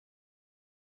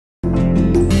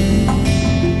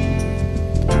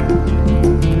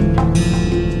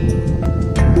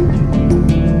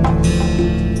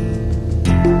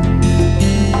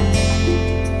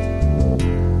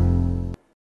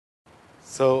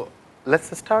So, let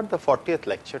us start the 40th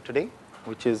lecture today,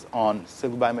 which is on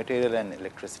silk biomaterial and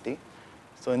electricity.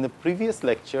 So, in the previous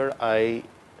lecture, I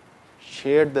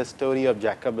shared the story of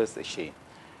Jacobus Ishay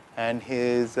and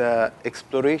his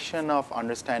exploration of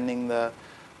understanding the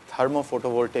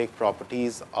thermophotovoltaic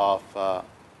properties of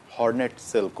hornet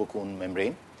silk cocoon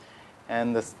membrane,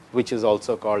 and this, which is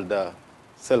also called the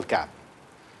silk cap.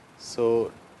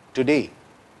 So, today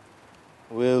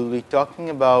we will be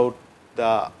talking about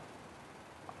the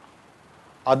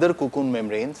other cocoon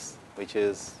membranes, which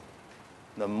is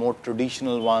the more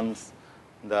traditional ones,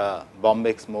 the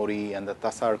Bombyx mori and the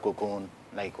Tassar cocoon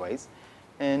likewise.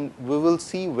 And we will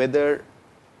see whether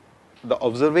the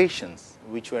observations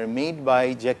which were made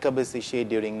by Jacobus Ishay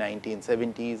during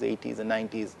 1970s, 80s and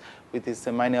 90s with his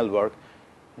seminal work,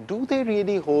 do they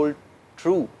really hold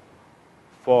true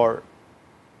for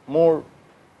more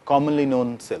commonly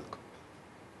known silk?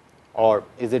 Or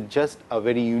is it just a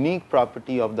very unique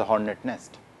property of the hornet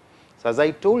nest? So, as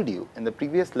I told you in the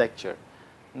previous lecture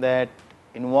that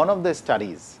in one of the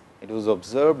studies, it was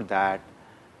observed that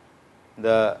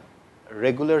the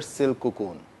regular silk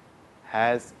cocoon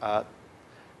has a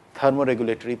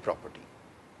thermoregulatory property.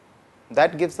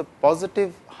 That gives a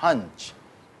positive hunch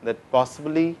that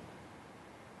possibly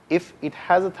if it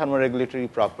has a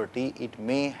thermoregulatory property, it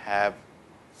may have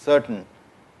certain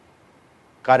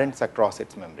currents across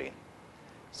its membrane.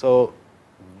 So,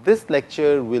 this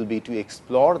lecture will be to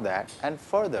explore that and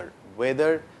further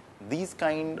whether these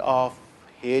kind of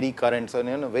hairy currents or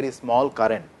very small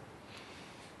current,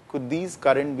 could these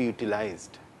current be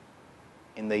utilized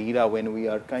in the era when we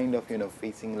are kind of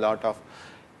facing a lot of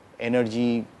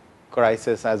energy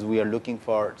crisis as we are looking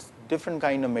for different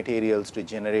kind of materials to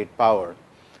generate power.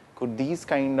 Could these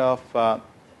kind of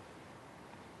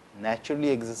naturally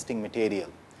existing material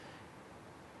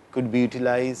could be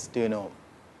utilized to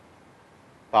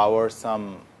power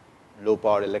some low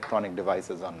power electronic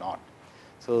devices or not.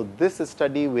 So, this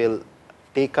study will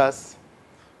take us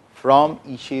from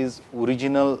Ishay's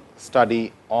original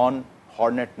study on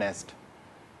hornet nest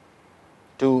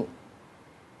to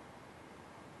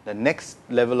the next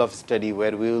level of study,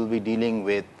 where we will be dealing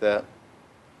with the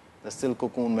silk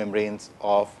cocoon membranes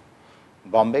of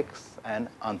Bombyx and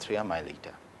Anthrea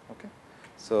mylitta. Okay.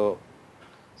 So,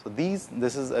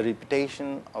 this is a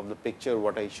repetition of the picture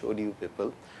what I showed you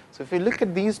people. So, if you look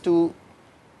at these two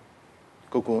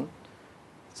cocoon,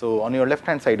 so on your left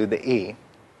hand side with the A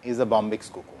is a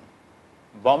Bombyx cocoon.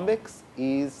 Bombyx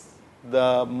is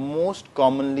the most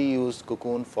commonly used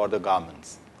cocoon for the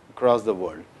garments across the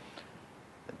world.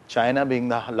 China being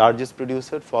the largest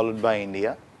producer, followed by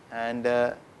India, and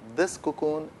this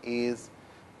cocoon is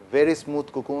very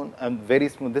smooth cocoon and very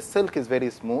smooth. This silk is very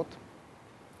smooth,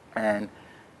 and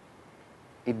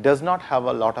it does not have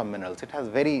a lot of minerals. It has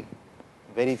very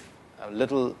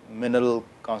little mineral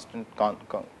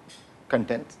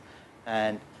contents,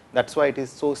 and that is why it is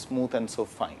so smooth and so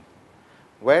fine.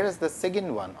 Whereas the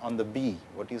second one on the B,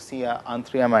 what you see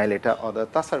Anthrea mylitta or the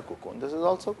Tassar cocoon, this is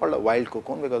also called a wild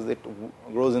cocoon because it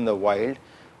grows in the wild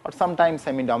or sometimes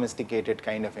semi domesticated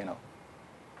kind of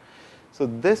So,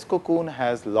 this cocoon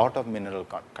has lot of mineral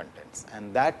contents,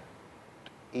 and that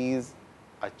is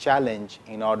a challenge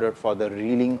in order for the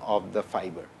reeling of the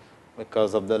fiber,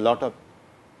 because of the lot of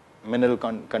mineral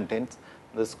contents.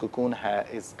 This cocoon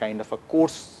is kind of a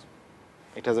coarse,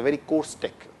 it has a very coarse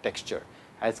texture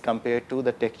as compared to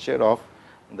the texture of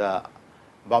the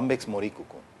Bombyx mori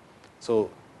cocoon. So,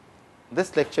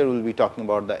 this lecture will be talking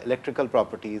about the electrical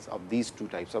properties of these two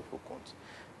types of cocoons.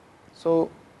 So,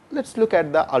 let us look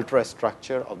at the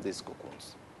ultrastructure of these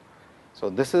cocoons. So,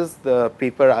 this is the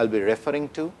paper I will be referring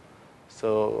to.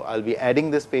 So, I will be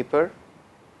adding this paper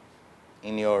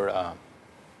in your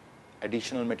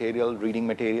additional material, reading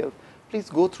material. Please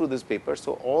go through this paper.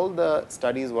 So, all the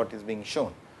studies what is being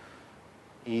shown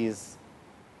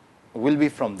will be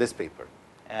from this paper,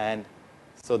 and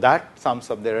so that sums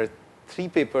up. There are 3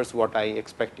 papers what I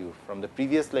expect you from the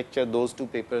previous lecture, those 2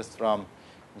 papers from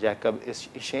Jacob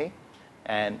Ishay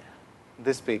and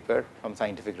this paper from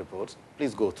Scientific Reports.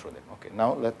 Please go through them. Okay.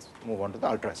 Now, let us move on to the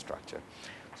ultrastructure.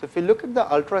 So, if you look at the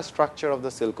ultrastructure of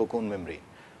the silk cocoon membrane,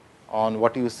 on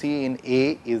what you see in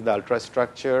A is the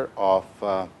ultrastructure of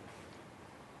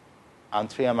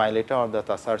Anthrea mylitta or the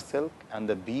Tassar silk, and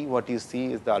the B what you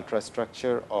see is the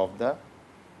ultrastructure of the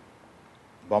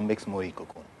Bombyx mori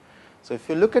cocoon. So, if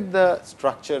you look at the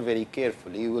structure very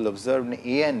carefully, you will observe in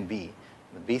A and B,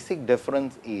 the basic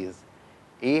difference is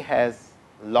A has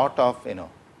lot of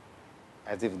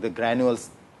as if the granules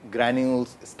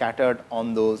scattered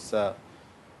on those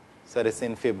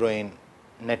sericin fibroin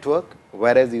network,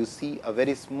 whereas you see a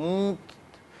very smooth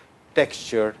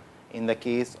texture in the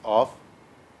case of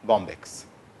bombyx.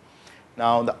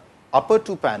 Now, the upper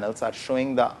two panels are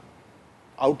showing the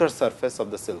outer surface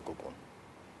of the silk cocoon.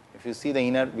 If you see the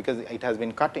inner, because it has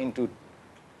been cut into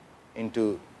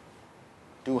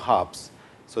two halves.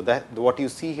 So, that what you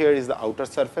see here is the outer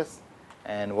surface,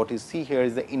 and what you see here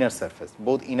is the inner surface,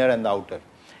 both inner and the outer.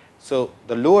 So,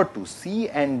 the lower two, C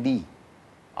and D,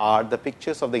 are the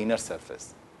pictures of the inner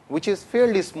surface, which is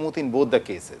fairly smooth in both the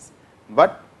cases.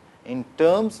 But in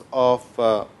terms of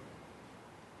the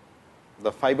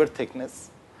fiber thickness,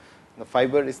 the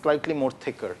fiber is slightly more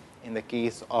thicker in the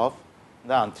case of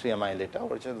the Anthrea myelata,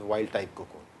 which is wild type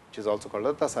cocoon, which is also called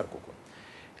the tassar cocoon.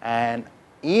 And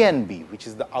A and B, which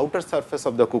is the outer surface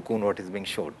of the cocoon, what is being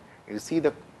shown. You see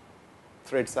the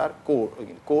threads are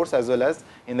coarse as well as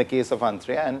in the case of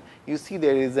Anthrea, and you see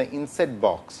there is an inset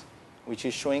box which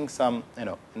is showing some,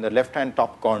 in the left hand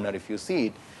top corner, if you see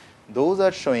it, those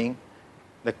are showing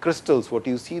the crystals. What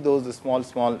you see, those the small,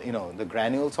 the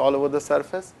granules all over the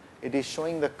surface, it is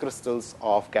showing the crystals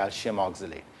of calcium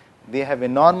oxalate. They have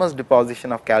enormous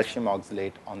deposition of calcium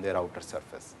oxalate on their outer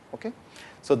surface. Okay?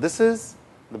 So, this is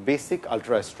the basic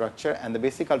ultrastructure, and the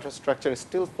basic ultrastructure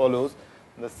still follows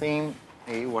the same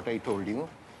way what I told you,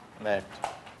 that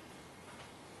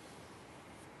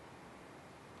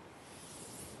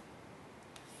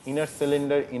inner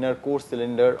cylinder, inner core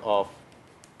cylinder of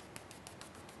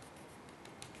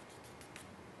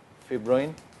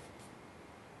fibroin.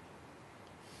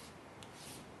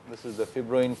 This is the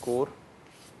fibroin core,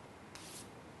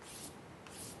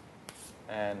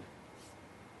 and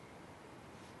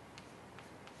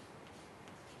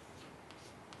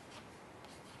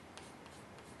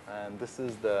this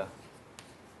is the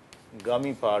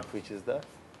gummy part, which is the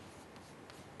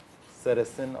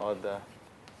sericin or the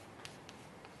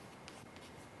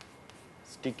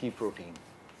sticky protein.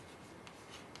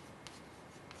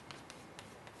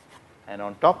 And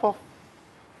on top of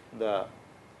the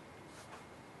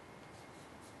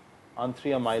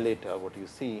Anthrea myelata, what you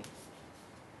see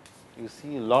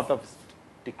a lot of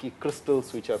sticky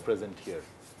crystals which are present here.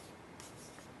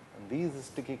 And these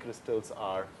sticky crystals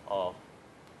are of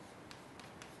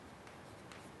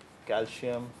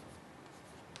calcium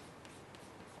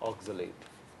oxalate,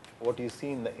 what you see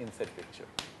in the inset picture.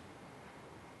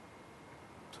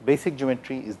 So, basic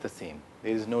geometry is the same.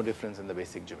 There is no difference in the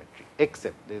basic geometry,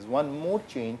 except there is one more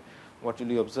change. What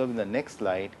will you observe in the next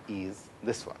slide is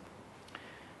this one,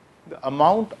 the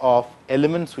amount of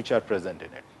elements which are present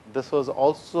in it. This was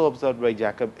also observed by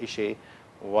Jacob Ishay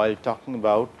while talking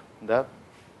about the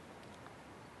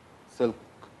silk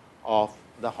of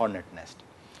the hornet nest.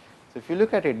 So, if you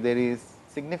look at it, there is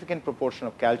significant proportion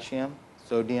of calcium,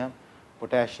 sodium,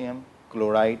 potassium,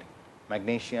 chloride,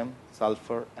 magnesium,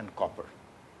 sulfur, and copper.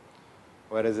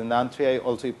 Whereas in the Anthrea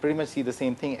also you pretty much see the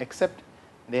same thing, except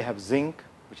they have zinc,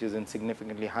 which is in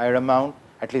significantly higher amount,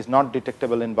 at least not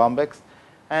detectable in bombyx,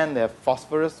 and they have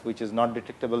phosphorus, which is not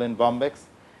detectable in bombyx,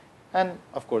 and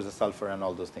of course, the sulfur and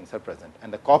all those things are present,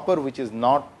 and the copper, which is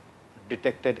not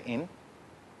detected in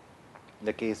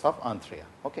the case of Anthrea.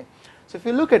 Okay. So, if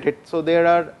you look at it, so there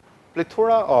are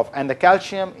plethora of, and the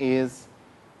calcium is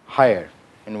higher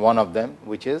in one of them,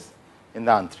 which is in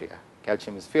the Anthrea.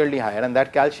 Calcium is fairly higher, and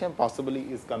that calcium possibly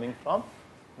is coming from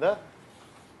the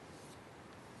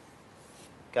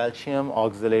calcium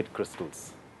oxalate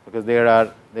crystals, because there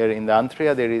in the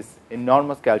Anthrea there is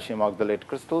enormous calcium oxalate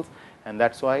crystals, and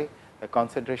that is why the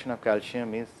concentration of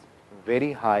calcium is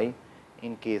very high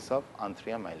in case of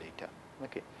Anthrea myelata.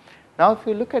 Okay. Now, if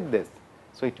you look at this,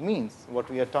 so it means what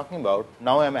we are talking about,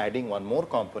 now I am adding one more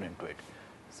component to it.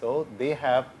 So, they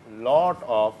have lot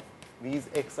of these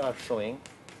X are showing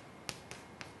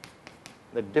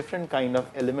the different kind of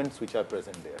elements which are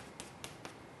present there.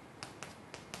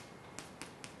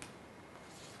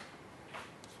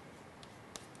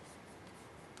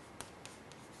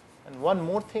 And one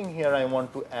more thing here I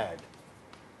want to add.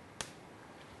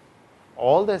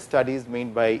 All the studies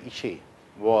made by Ishay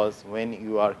was when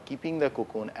you are keeping the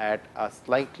cocoon at a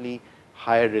slightly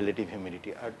higher relative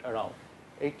humidity, at around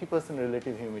 80%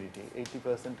 relative humidity,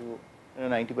 80% to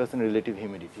 90% relative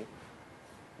humidity,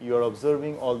 you are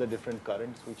observing all the different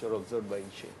currents which are observed by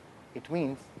Ishay. It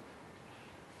means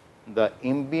the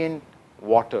ambient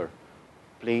water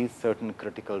plays certain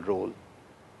critical role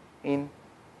in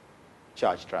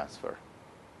charge transfer.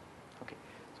 Okay.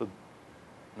 So,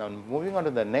 now moving on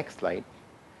to the next slide,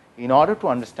 in order to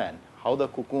understand how the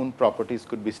cocoon properties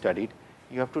could be studied,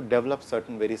 you have to develop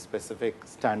certain very specific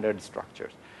standard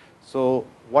structures. So,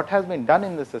 what has been done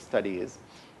in this study is,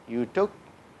 you took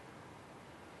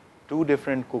two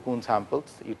different cocoon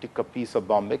samples, you took a piece of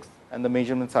bombyx, and the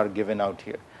measurements are given out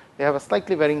here. they have a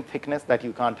slightly varying thickness that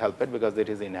you can't help it because it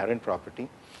is inherent property,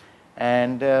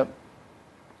 and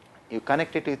you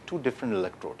connect it with two different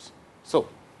electrodes. So,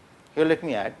 here let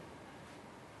me add,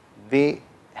 they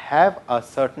have a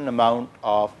certain amount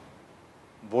of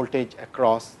voltage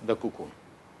across the cocoon,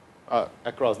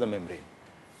 across the membrane,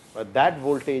 but that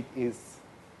voltage is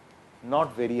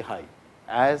not very high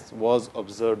as was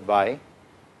observed by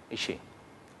Ishii.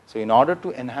 So, in order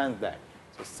to enhance that,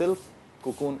 so silk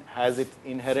cocoon has its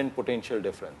inherent potential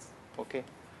difference, okay,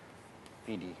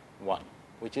 PD1,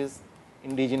 which is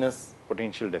indigenous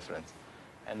potential difference.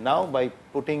 And now, by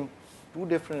putting two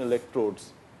different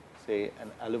electrodes, say an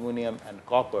aluminum and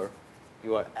copper,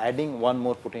 you are adding one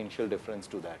more potential difference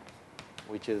to that,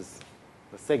 which is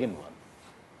the second one.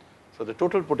 So, the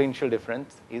total potential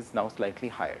difference is now slightly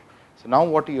higher. So, now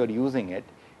what you are using it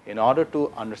in order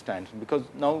to understand, because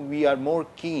now we are more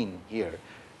keen here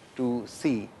to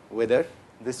see whether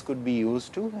this could be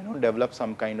used to develop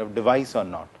some kind of device or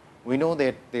not. We know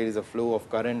that there is a flow of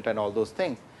current and all those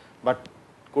things, but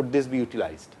could this be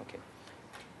utilized? Okay.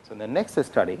 So, in the next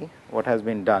study, what has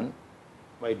been done,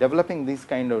 by developing these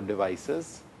kind of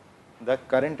devices, the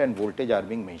current and voltage are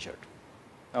being measured.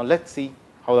 Now, let us see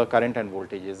how the current and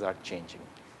voltages are changing.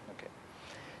 Okay.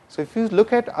 So, if you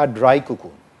look at a dry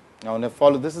cocoon, now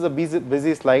follow, this is a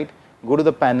busy slide, go to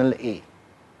the panel A.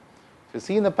 So, you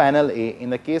see in the panel A, in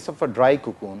the case of a dry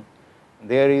cocoon,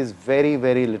 there is very,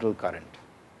 very little current.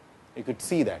 You could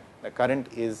see that the current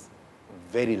is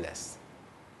very less.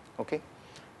 Okay.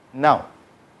 Now,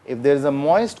 if there is a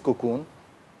moist cocoon,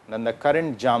 then the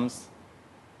current jumps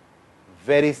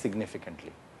very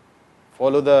significantly.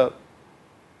 Follow the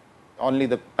only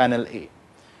the panel A.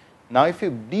 Now, if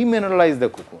you demineralize the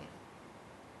cocoon,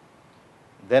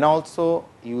 then also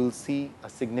you will see a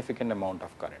significant amount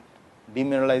of current.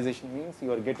 Demineralization means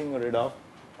you are getting rid of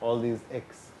all these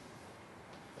X,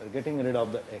 you are getting rid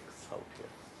of the X out here.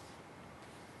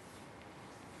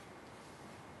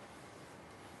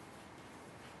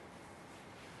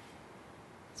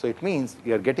 So, it means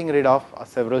you are getting rid of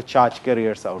several charge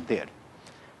carriers out there.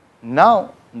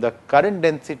 Now, the current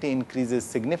density increases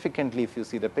significantly if you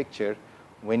see the picture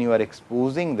when you are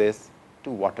exposing this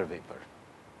to water vapor.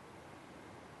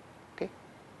 Okay.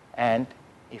 And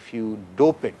if you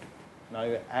dope it, now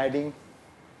you are adding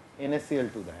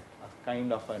NaCl to that, a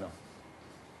kind of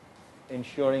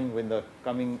ensuring when the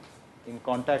coming in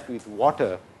contact with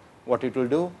water, what it will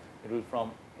do? It will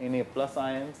form Na plus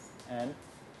ions and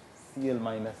Cl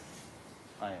minus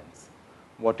ions.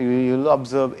 What you will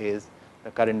observe is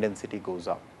the current density goes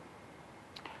up.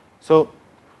 So,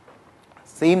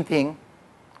 same thing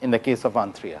in the case of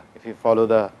anthria. If you follow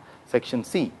the section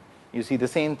C, you see the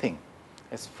same thing.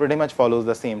 It pretty much follows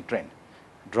the same trend.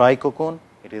 Dry cocoon,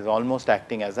 it is almost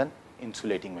acting as an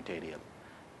insulating material.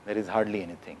 There is hardly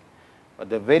anything. But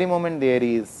the very moment there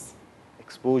is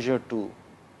exposure to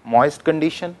moist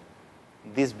condition,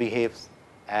 this behaves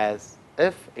as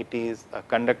if it is a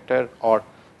conductor or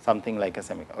something like a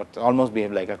or almost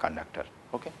behave like a conductor.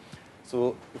 Okay.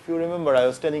 So, if you remember, I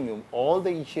was telling you all the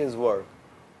Ishii's work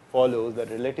follows that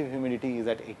relative humidity is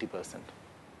at 80%,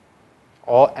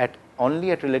 or at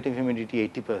only at relative humidity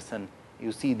 80%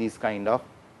 you see this kind of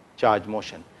charge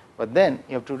motion. But then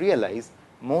you have to realize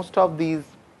most of these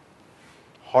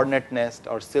hornet nest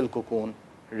or silk cocoon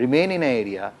remain in an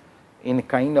area in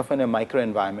kind of in a micro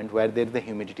environment where there the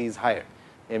humidity is higher.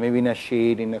 They may be in a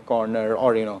shade in a corner,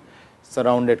 or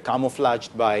surrounded,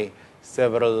 camouflaged by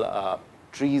several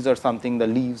trees or something, the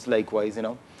leaves likewise.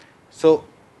 So,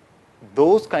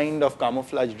 those kind of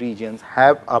camouflaged regions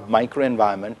have a micro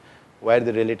environment where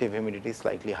the relative humidity is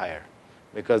slightly higher,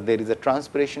 because there is a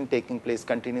transpiration taking place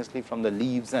continuously from the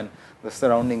leaves and the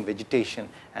surrounding vegetation,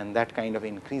 and that kind of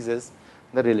increases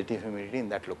the relative humidity in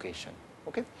that location.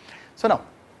 Okay. So, now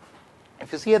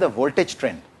if you see the voltage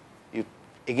trend, you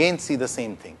again see the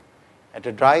same thing. At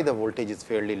a dry, the voltage is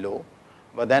fairly low,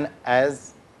 but then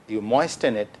as you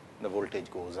moisten it, the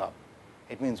voltage goes up.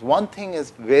 It means one thing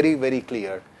is very, very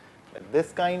clear, that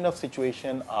this kind of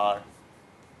situation are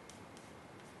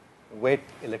wet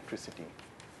electricity.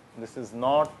 This is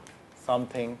not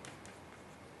something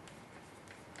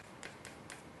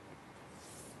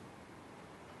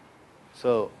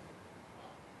so.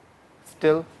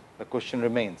 Still the question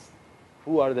remains,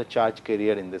 who are the charge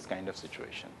carrier in this kind of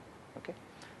situation? Okay.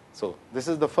 So, this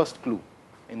is the first clue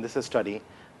in this study,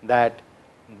 that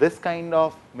this kind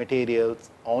of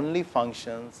materials only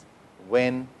functions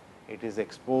when it is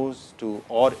exposed to,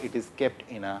 or it is kept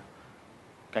in a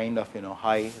kind of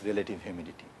high relative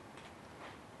humidity.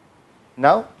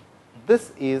 Now,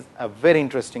 this is a very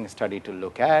interesting study to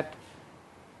look at.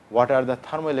 What are the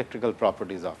thermoelectrical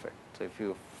properties of it? So, if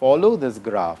you follow this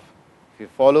graph, if you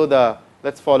follow the,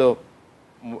 let us follow,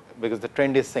 because the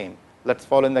trend is same, let us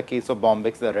follow in the case of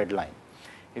Bombyx the red line.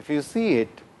 If you see it,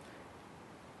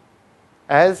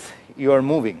 as you are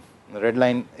moving, the red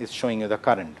line is showing you the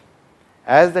current,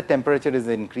 as the temperature is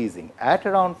increasing at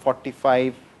around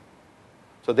 45.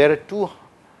 So, there are two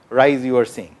rise you are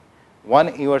seeing,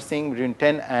 one you are seeing between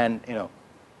 10 and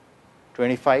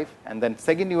 25, and then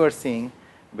second you are seeing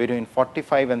between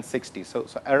 45 and 60. So,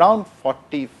 around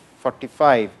 40,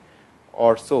 45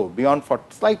 or so, beyond 40,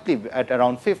 slightly at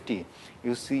around 50,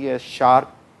 you see a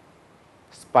sharp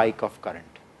spike of current.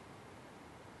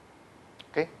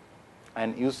 Okay?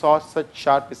 And you saw such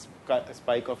sharp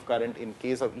spike of current in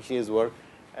case of Ishi's work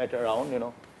at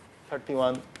around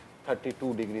 31,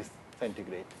 32 degrees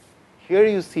centigrade. Here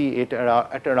you see it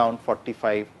at around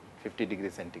 45, 50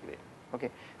 degrees centigrade. Okay?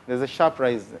 There is a sharp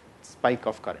rise spike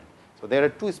of current. So, there are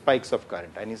two spikes of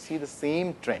current and you see the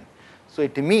same trend. So,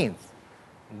 it means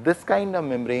this kind of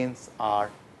membranes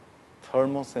are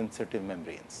thermosensitive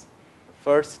membranes. The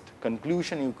first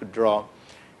conclusion you could draw,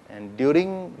 and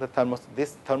during the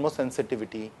this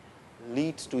thermosensitivity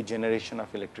leads to generation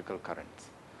of electrical currents.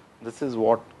 This is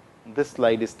what this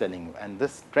slide is telling you, and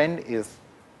this trend is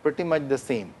pretty much the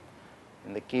same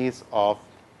in the case of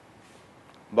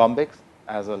Bombyx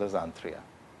as well as Anthrea.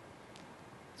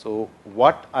 So,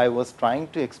 what I was trying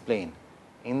to explain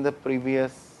in the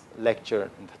previous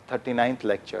lecture, in the 39th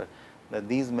lecture, that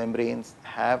these membranes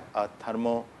have a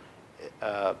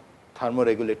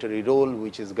thermoregulatory role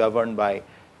which is governed by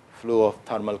flow of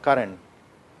thermal current,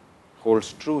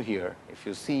 holds true here. If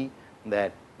you see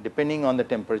that depending on the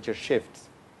temperature shifts,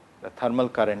 the thermal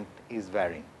current is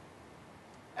varying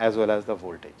as well as the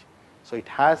voltage. So, it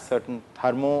has certain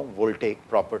thermovoltaic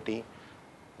property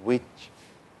which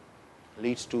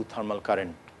leads to thermal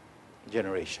current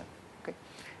generation. Okay.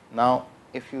 Now,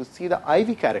 if you see the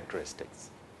IV characteristics,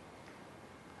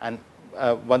 and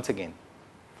once again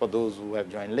for those who have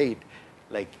joined late,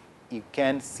 like you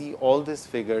can see all these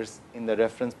figures in the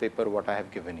reference paper what I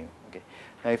have given you. Okay.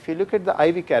 Now, if you look at the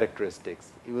IV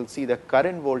characteristics, you will see the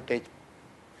current voltage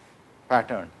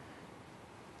pattern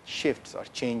shifts or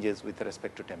changes with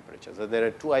respect to temperature. So, there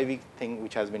are two IV thing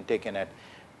which has been taken at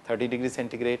 30 degrees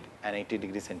centigrade and 80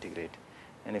 degrees centigrade,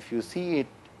 and if you see it,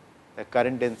 the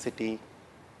current density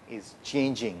is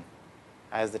changing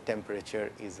as the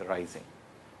temperature is rising.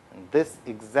 And this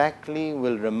exactly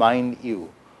will remind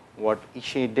you what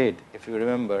Ishe did. If you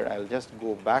remember, I will just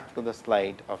go back to the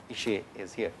slide of Ishe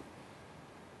is here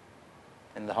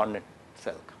in the Hornet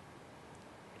silk.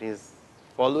 It is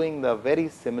following the very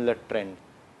similar trend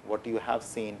what you have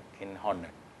seen in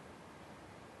Hornet.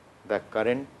 The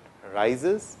current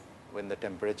rises when the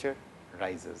temperature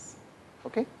rises.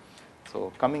 Okay?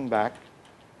 So, coming back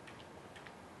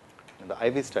in the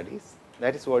IV studies,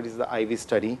 that is what is the IV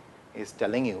study is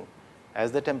telling you.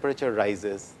 As the temperature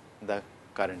rises, the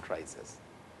current rises.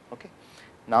 Okay.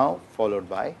 Now, followed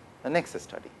by the next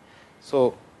study.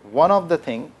 So, one of the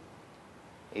thing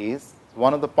is,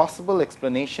 one of the possible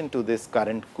explanation to this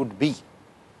current could be,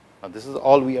 now this is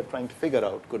all we are trying to figure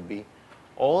out, could be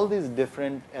all these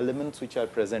different elements which are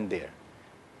present there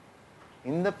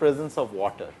in the presence of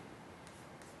water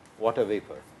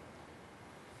vapor.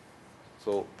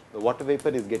 So, the water vapor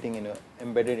is getting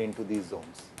embedded into these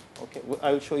zones. Okay.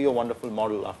 I will show you a wonderful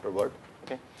model afterward.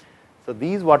 Okay. So,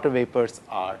 these water vapors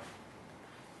are,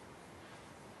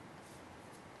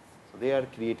 so they are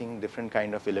creating different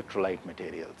kind of electrolyte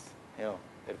materials.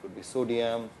 There could be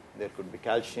sodium, there could be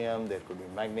calcium, there could be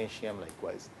magnesium,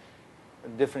 likewise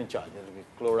different charges, there could be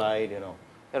chloride,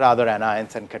 there are other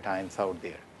anions and cations out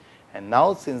there. And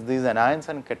now, since these anions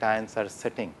and cations are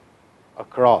sitting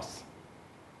across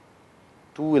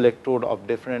two electrode of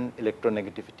different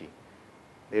electronegativity,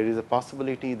 there is a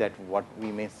possibility that what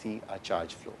we may see a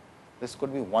charge flow. This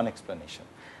could be one explanation,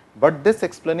 but this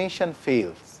explanation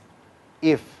fails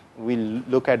if we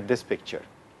look at this picture.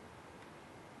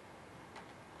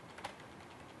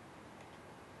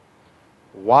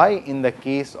 Why in the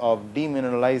case of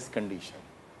demineralized condition?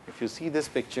 If you see this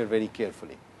picture very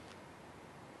carefully,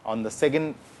 on the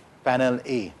second panel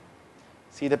A,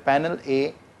 see the panel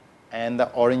A and the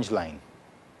orange line,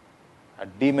 a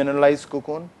demineralized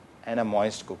cocoon and a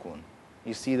moist cocoon.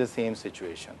 You see the same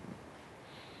situation.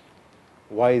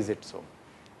 Why is it so?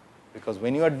 Because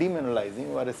when you are demineralizing,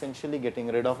 you are essentially getting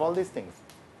rid of all these things,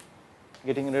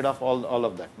 getting rid of all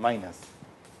of that, minus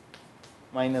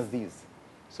these.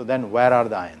 So, then where are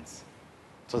the ions?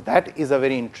 So, that is a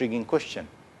very intriguing question,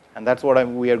 and that is what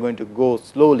we are going to go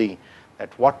slowly,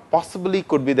 that what possibly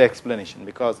could be the explanation.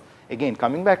 Because again,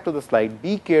 coming back to the slide,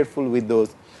 be careful with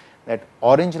those, that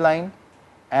orange line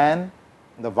and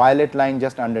the violet line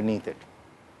just underneath it.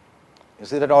 You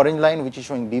see that orange line which is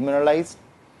showing demineralized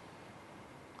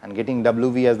and getting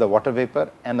WV as the water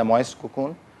vapor and the moist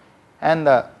cocoon and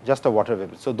just a water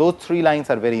vapor. So, those three lines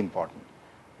are very important,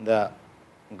 the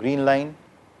green line,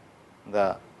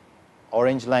 the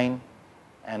orange line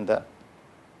and the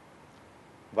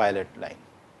violet line.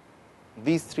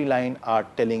 These three lines are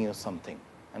telling you something,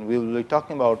 and we will be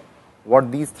talking about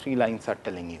what these three lines are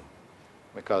telling you,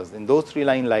 because in those three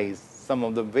lines lies some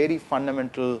of the very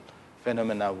fundamental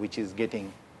phenomena which is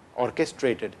getting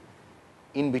orchestrated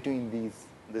in between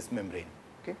this membrane.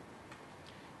 Okay.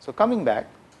 So, coming back,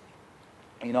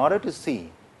 in order to see,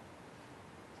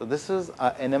 so this is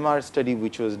a NMR study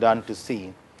which was done to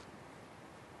see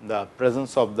the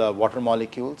presence of the water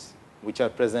molecules which are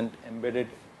present embedded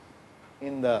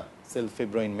in the cell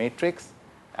fibroin matrix,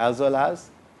 as well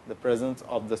as the presence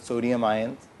of the sodium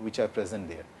ions which are present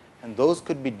there, and those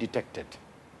could be detected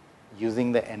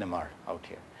using the NMR out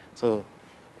here. So,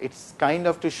 it is kind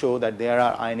of to show that there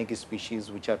are ionic species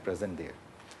which are present there.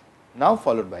 Now,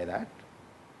 followed by that,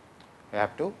 we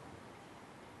have to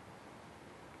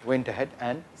went ahead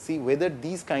and see whether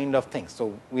these kind of things.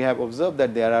 So, we have observed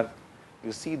that there are,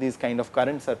 you see these kind of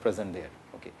currents are present there.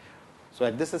 Okay. So,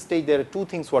 at this stage there are two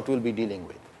things what we will be dealing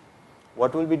with.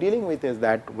 What we will be dealing with is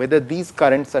that whether these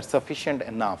currents are sufficient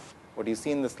enough, what you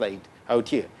see in the slide out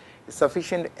here is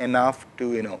sufficient enough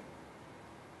to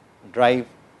drive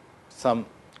some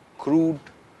crude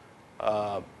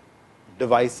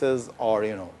devices,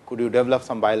 or could you develop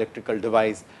some bioelectrical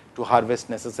device to harvest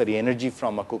necessary energy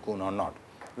from a cocoon or not.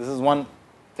 This is one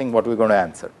thing what we are going to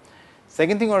answer.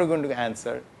 Second thing we are going to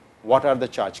answer, what are the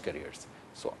charge carriers.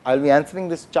 So, I will be answering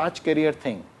this charge carrier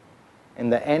thing in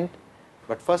the end,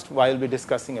 but first I will be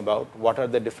discussing about what are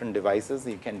the different devices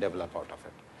you can develop out of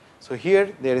it. So,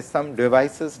 here there is some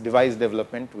device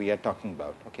development we are talking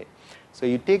about. Okay. So,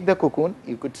 you take the cocoon,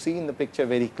 you could see in the picture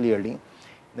very clearly,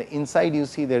 the inside you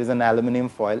see there is an aluminum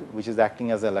foil which is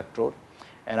acting as an electrode,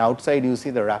 and outside you see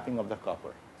the wrapping of the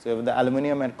copper. So, you have the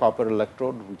aluminum and copper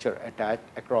electrode which are attached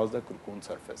across the cocoon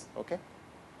surface. Okay.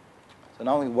 So,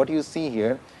 now what you see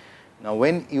here, now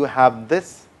when you have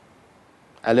this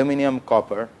aluminum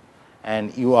copper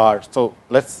and you are, so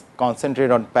let us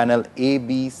concentrate on panel A,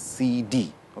 B, C,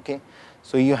 D. Okay.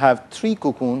 So, you have three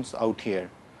cocoons out here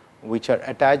which are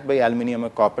attached by aluminum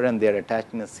and copper, and they are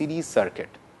attached in a series circuit,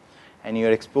 and you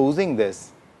are exposing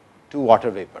this to water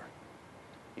vapor.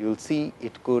 You will see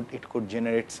it could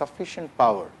generate sufficient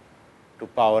power to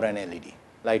power an LED,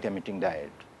 light emitting diode.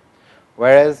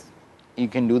 Whereas, you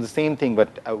can do the same thing,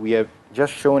 but we have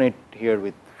just shown it here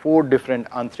with 4 different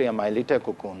Anthrea mylitta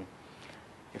cocoon.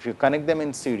 If you connect them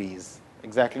in series,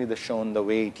 exactly the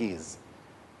way it is,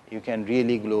 you can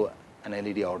really glow an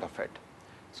LED out of it.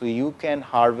 So, you can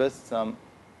harvest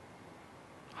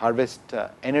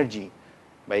energy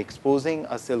by exposing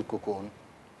a cell cocoon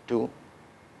to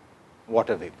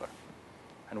water vapor,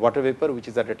 and water vapor which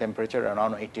is at a temperature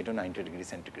around 80 to 90 degrees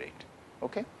centigrade.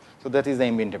 Okay. So, that is the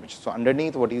ambient temperature. So,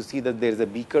 underneath what you see that there is a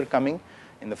beaker coming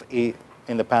in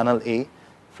the panel A.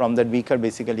 From that beaker,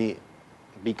 basically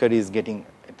beaker is getting,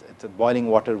 it's a boiling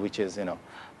water which is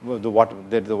the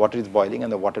water is boiling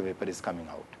and the water vapor is coming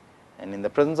out, and in the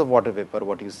presence of water vapor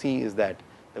what you see is that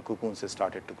the cocoons have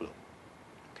started to glow.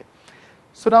 Okay.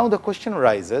 So, now the question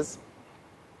arises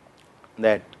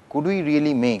that could we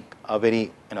really make a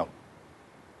very,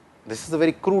 this is a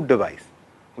very crude device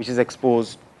which is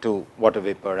exposed to water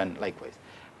vapor and likewise,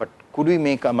 but could we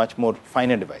make a much more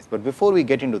finer device. But before we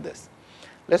get into this,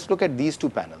 let us look at these two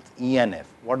panels, E and F,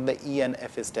 what the E and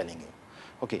F is telling you.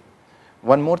 Okay.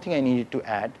 One more thing I needed to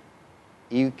add,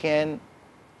 you can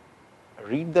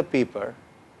read the paper,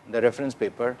 the reference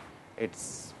paper, it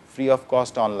is free of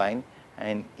cost online,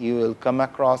 and you will come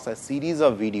across a series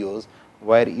of videos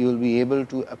where you will be able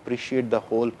to appreciate the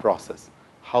whole process,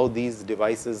 how these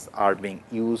devices are being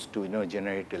used to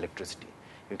generate electricity.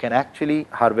 You can actually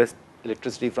harvest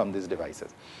electricity from these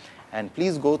devices, and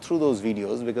please go through those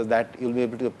videos, because that you will be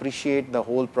able to appreciate the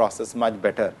whole process much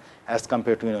better as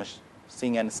compared to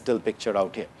seeing a still picture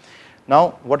out here.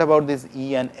 Now, what about this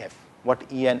E and F? What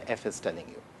E and F is telling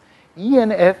you? E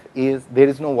and F is there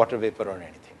is no water vapor or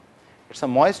anything. It is a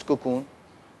moist cocoon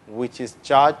which is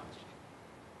charged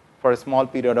for a small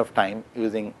period of time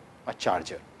using a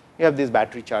charger. You have these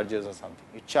battery chargers or something,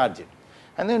 you charge it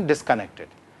and then disconnect it.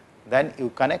 Then you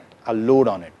connect a load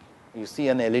on it. You see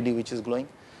an LED which is glowing.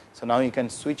 So, now you can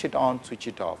switch it on, switch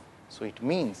it off. So, it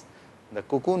means the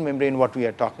cocoon membrane what we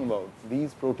are talking about,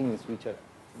 these proteins which are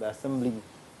the assembly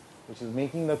which is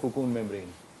making the cocoon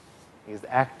membrane is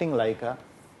acting like a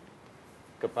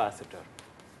capacitor.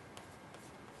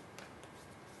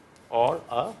 or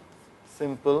a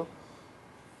simple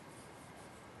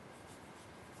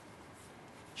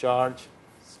charge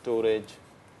storage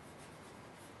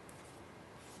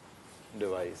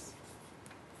device.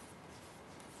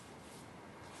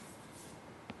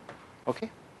 Okay.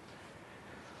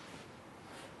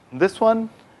 This one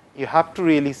you have to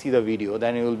really see the video,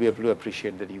 then you will be able to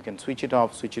appreciate that you can switch it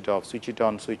off, switch it off, switch it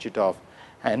on, switch it off,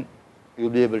 and you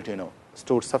will be able to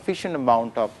store sufficient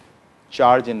amount of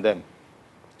charge in them,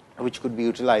 which could be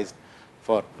utilized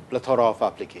for plethora of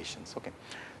applications. Okay.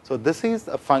 So, this is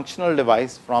a functional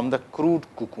device from the crude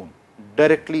cocoon,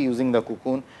 directly using the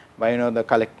cocoon by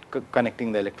the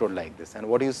connecting the electrode like this. And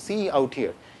what you see out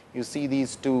here, you see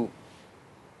these two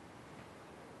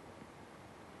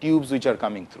tubes which are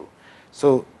coming through.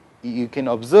 So, you can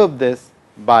observe this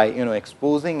by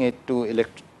exposing it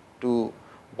to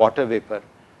water vapor,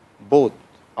 both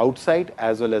outside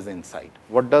as well as inside.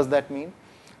 What does that mean?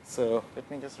 So, let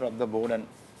me just rub the board and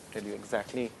tell you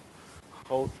exactly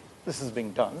how this is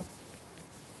being done.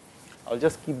 I will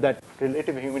just keep that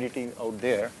relative humidity out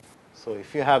there. So,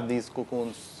 if you have these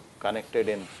cocoons connected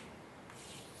in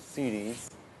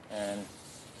series, and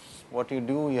what you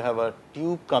do, you have a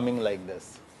tube coming like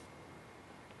this.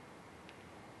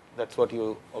 That is what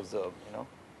you observe,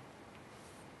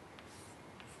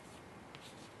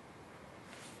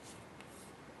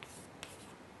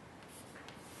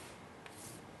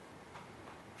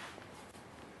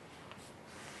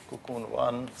 Cocoon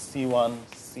 1, C1,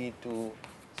 C2,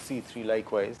 C3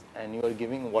 likewise, and you are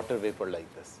giving water vapor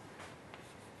like this.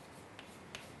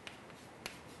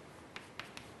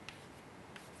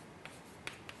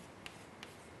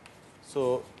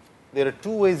 So, there are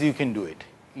two ways you can do it.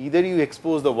 Either you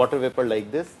expose the water vapor like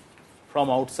this from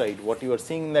outside. What you are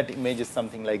seeing in that image is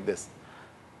something like this.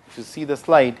 If you see the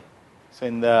slide, so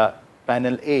in the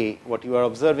panel A, what you are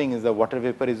observing is the water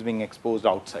vapor is being exposed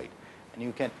outside, and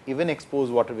you can even expose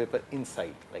water vapor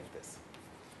inside like this.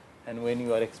 And when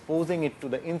you are exposing it to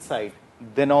the inside,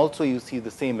 then also you see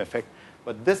the same effect,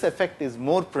 but this effect is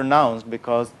more pronounced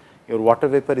because your water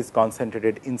vapor is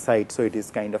concentrated inside, so it is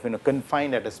kind of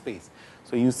confined at a space.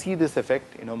 So, you see this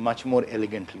effect much more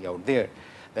elegantly out there,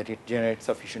 that it generates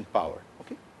sufficient power.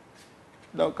 Okay.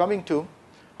 Now, coming to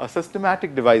a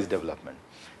systematic device development.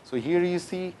 So, here you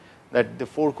see that the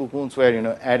 4 cocoons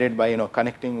were added by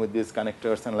connecting with these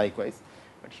connectors and likewise,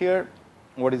 but here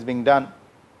what is being done,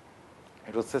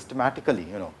 it was systematically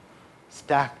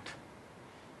stacked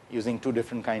using 2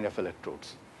 different kind of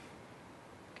electrodes.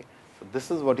 Okay. So,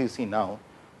 this is what you see now,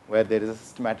 where there is a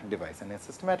systematic device, and a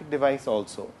systematic device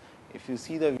also, if you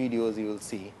see the videos, you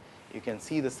can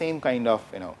see the same kind of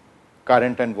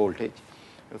current and voltage.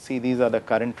 You will see these are the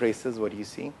current traces, what you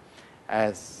see,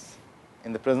 as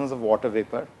in the presence of water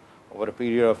vapor over a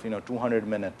period of 200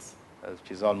 minutes,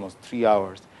 which is almost 3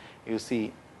 hours, you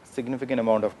see significant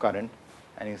amount of current,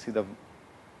 and you see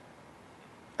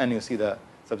the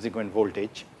subsequent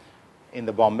voltage in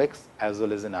the bombex as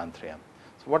well as in anthracene.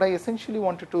 So, what I essentially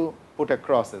wanted to put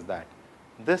across is that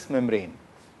this membrane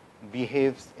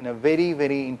behaves in a very,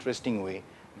 very interesting way,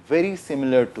 very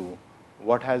similar to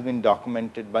what has been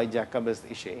documented by Jacobus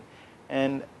Ishay,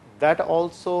 and that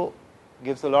also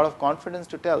gives a lot of confidence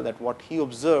to tell that what he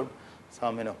observed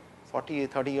some 40,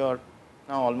 30 or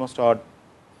now almost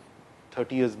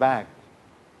 30 years back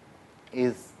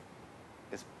is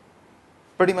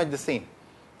pretty much the same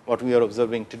what we are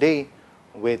observing today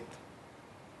with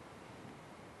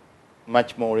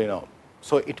much more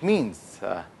So, it means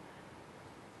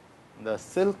the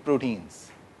silk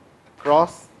proteins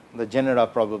across the genera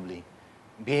probably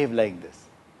behave like this.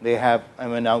 They have,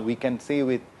 now we can say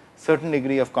with certain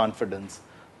degree of confidence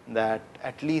that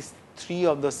at least 3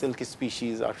 of the silk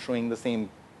species are showing the same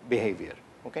behavior.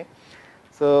 Okay.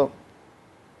 So,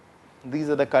 these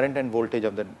are the current and voltage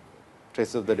of the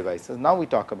traces of the devices. Now, we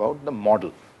talk about the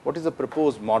model. What is the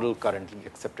proposed model, currently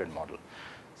accepted model?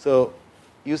 So,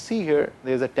 you see here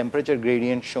there is a temperature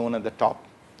gradient shown at the top,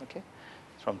 okay,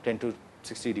 from 10 to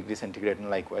 60 degrees centigrade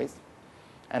and likewise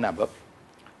and above.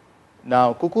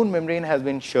 Now, cocoon membrane has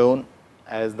been shown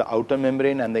as the outer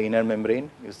membrane and the inner membrane.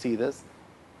 You see this.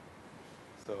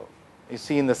 So, you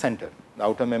see in the center the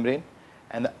outer membrane,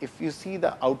 and if you see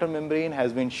the outer membrane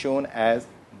has been shown as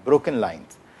broken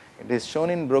lines. It is shown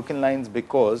in broken lines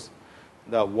because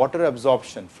the water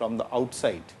absorption from the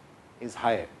outside is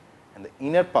higher, and the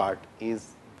inner part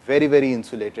is very, very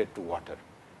insulated to water.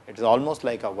 It is almost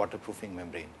like a waterproofing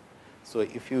membrane. So,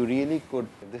 if you really could,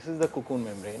 this is the cocoon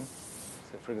membrane.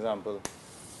 So, for example,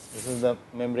 this is the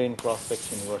membrane cross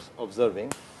section you are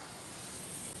observing.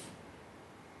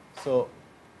 So,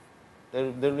 there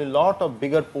will be a lot of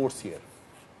bigger pores here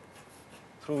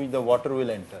through which the water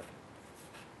will enter.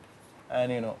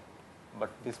 and but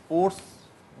this pores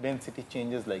density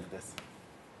changes like this.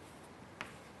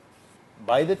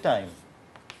 By the time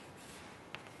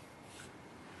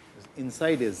this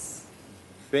inside is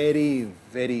very,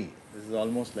 this is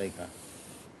almost like a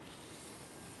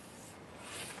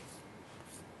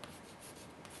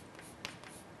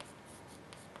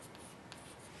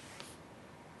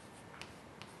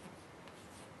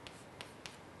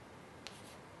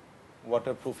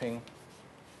waterproofing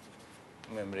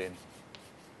membrane.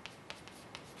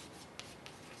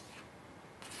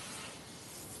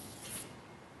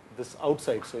 This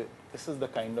outside, so this is the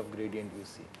kind of gradient you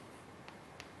see.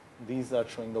 These are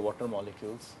showing the water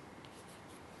molecules.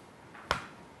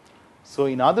 So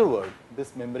in other words,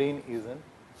 this membrane is an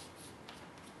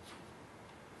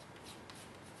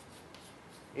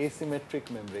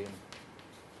asymmetric membrane,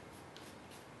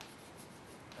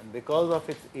 and because of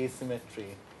its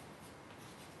asymmetry,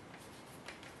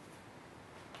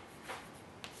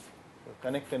 you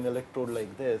connect an electrode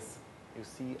like this, you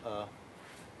see a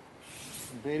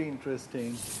very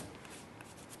interesting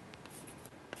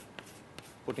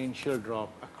potential drop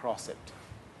across it.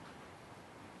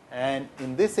 And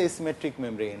in this asymmetric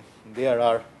membrane, there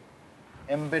are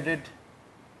embedded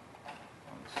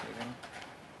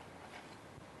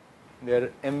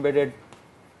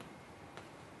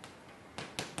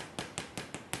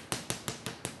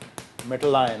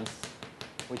metal ions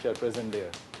which are present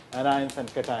there, anions and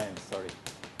cations,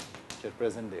 which are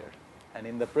present there. And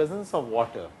in the presence of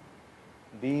water,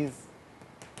 these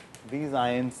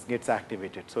ions gets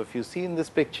activated. So if you see in this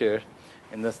picture,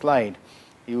 in the slide,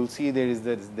 you will see there is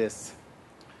this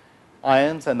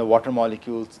ions and the water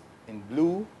molecules in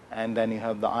blue, and then you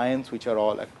have the ions which are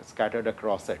all scattered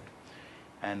across it.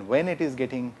 And when it is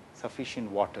getting sufficient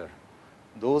water,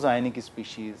 those ionic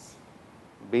species,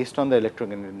 based on the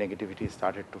electronegativity,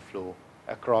 started to flow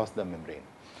across the membrane.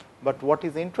 But what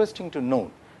is interesting to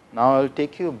note, now I will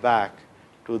take you back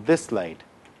to this slide,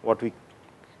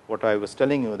 what I was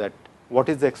telling you, that what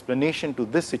is the explanation to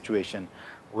this situation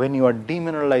when you are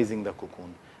demineralizing the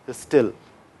cocoon. Still,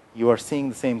 you are seeing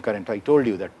the same current. I told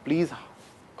you that please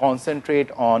concentrate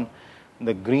on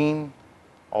the green,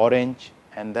 orange,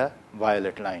 and the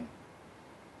violet line.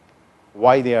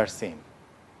 Why they are same?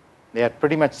 They are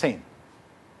pretty much same.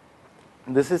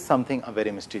 This is something, a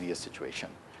very mysterious situation.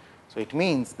 So it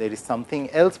means there is something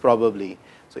else probably.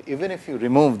 So even if you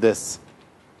remove this,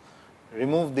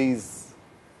 remove these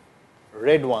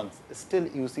red ones, still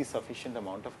you see sufficient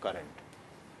amount of current.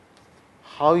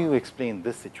 How you explain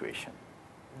this situation?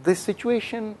 This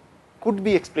situation could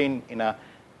be explained in a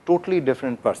totally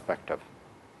different perspective.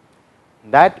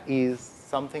 That is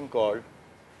something called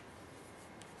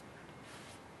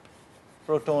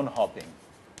proton hopping.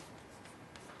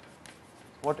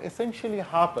 What essentially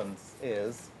happens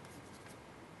is,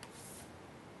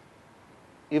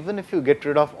 even if you get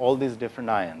rid of all these different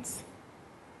ions,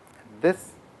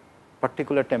 this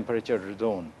particular temperature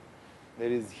zone, there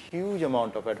is huge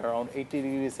amount of, at around 80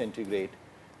 degrees centigrade,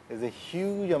 there is a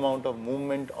huge amount of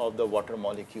movement of the water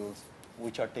molecules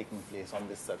which are taking place on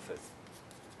this surface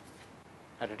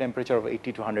at a temperature of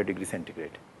 80 to 100 degrees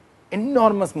centigrade.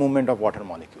 Enormous movement of water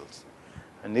molecules.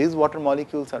 And these water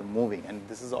molecules are moving, and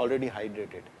this is already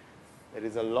hydrated. There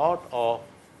is a lot of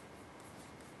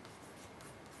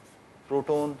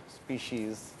proton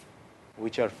species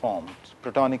which are formed,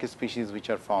 protonic species which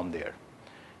are formed there.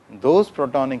 And those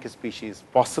protonic species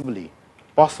possibly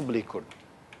could,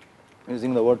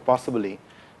 using the word possibly,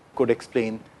 could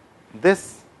explain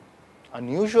this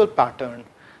unusual pattern,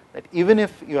 that even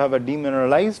if you have a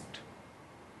demineralized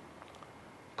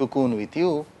cocoon with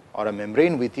you or a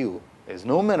membrane with you, there is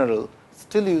no mineral,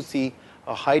 still you see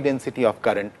a high density of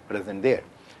current present there.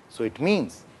 So it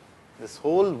means this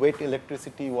whole wet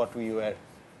electricity what we were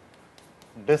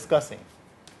discussing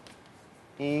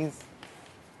is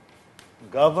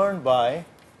governed by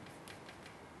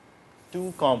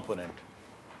two components.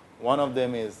 One of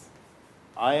them is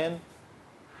ion,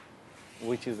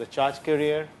 which is the charge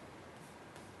carrier,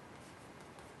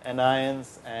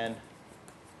 anions, and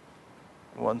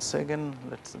one second,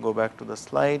 let's go back to the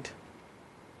slide,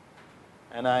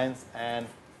 anions and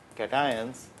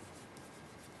cations,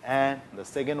 and the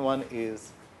second one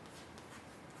is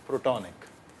protonic.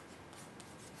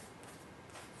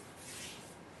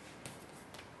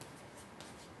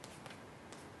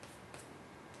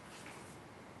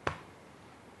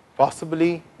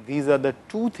 Possibly these are the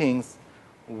two things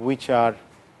which are,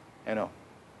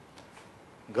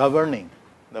 governing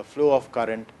the flow of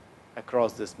current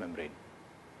across this membrane.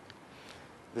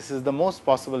 This is the most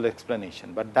possible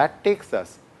explanation, but that takes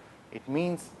us, it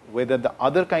means whether the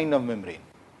other kind of membrane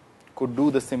could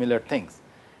do the similar things.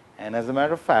 And as a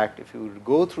matter of fact, if you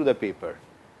go through the paper,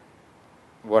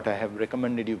 what I have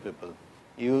recommended you people,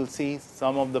 you will see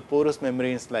some of the porous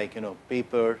membranes like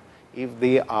paper, if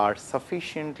they are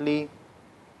sufficiently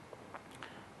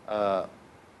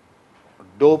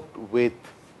doped with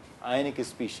ionic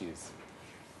species,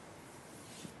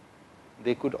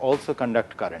 they could also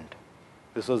conduct current.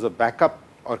 This was a backup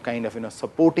or kind of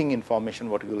supporting information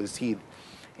what you will see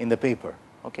in the paper.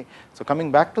 Okay. So,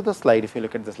 coming back to the slide, if you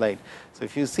look at the slide, so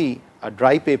if you see a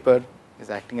dry paper is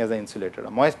acting as an insulator,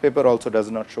 a moist paper also does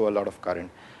not show a lot of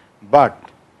current, but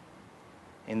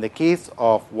in the case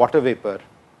of water vapor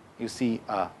you see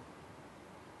a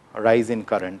rise in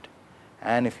current,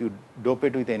 and if you dope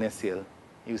it with NaCl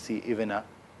you see even a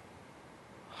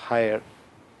higher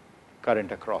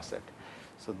current across it.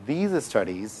 So, these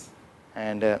studies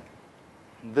and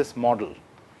this model,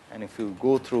 and if you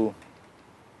go through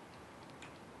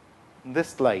this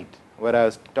slide where I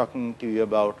was talking to you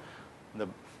about the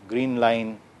green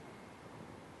line,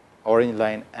 orange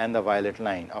line and the violet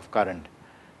line of current,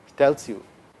 tells you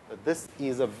that this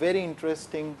is a very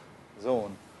interesting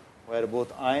zone where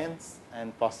both ions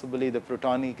and possibly the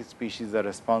protonic species are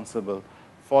responsible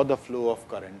for the flow of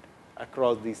current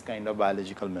across these kind of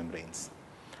biological membranes.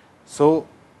 So,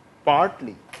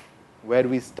 partly where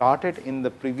we started in the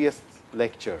previous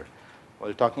lecture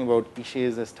while talking about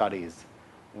Ishi's studies,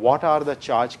 what are the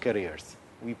charge carriers?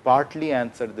 We partly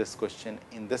answered this question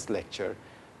in this lecture.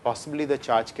 Possibly the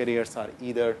charge carriers are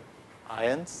either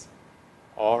ions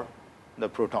or the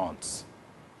protons,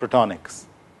 protonic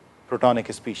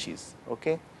species.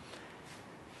 Okay.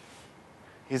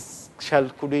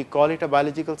 Could we call it a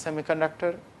biological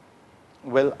semiconductor?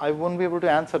 Well, I won't be able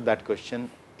to answer that question.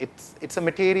 It's a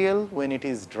material when it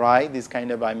is dry. These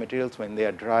kind of biomaterials, when they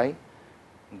are dry,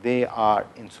 they are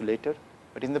insulator.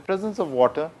 But in the presence of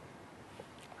water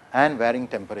and varying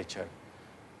temperature,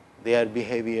 their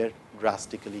behavior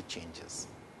drastically changes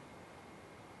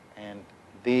and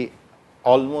they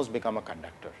almost become a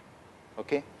conductor.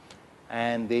 Okay?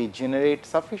 And they generate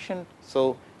sufficient.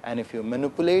 So, and if you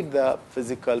manipulate the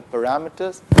physical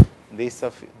parameters,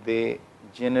 they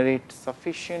generate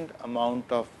sufficient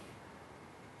amount of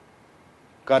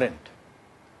current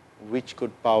which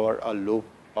could power a low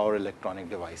power electronic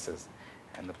devices.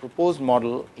 And the proposed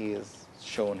model is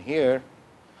shown here,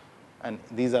 and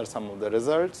these are some of the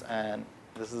results, and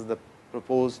this is the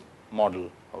proposed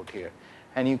model out here.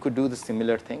 And you could do the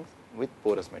similar things with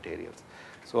porous materials.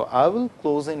 So, I will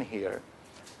close in here,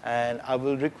 and I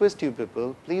will request you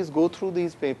people, please go through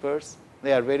these papers.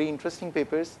 They are very interesting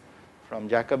papers from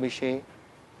Jacob Ishe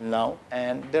now,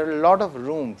 and there are a lot of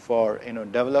room for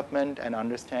development and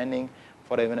understanding,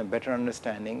 for even a better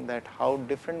understanding that how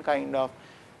different kind of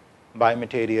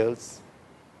biomaterials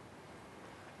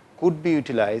could be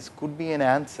utilized, could be an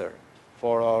answer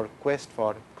for our quest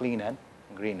for clean and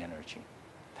green energy.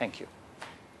 Thank you.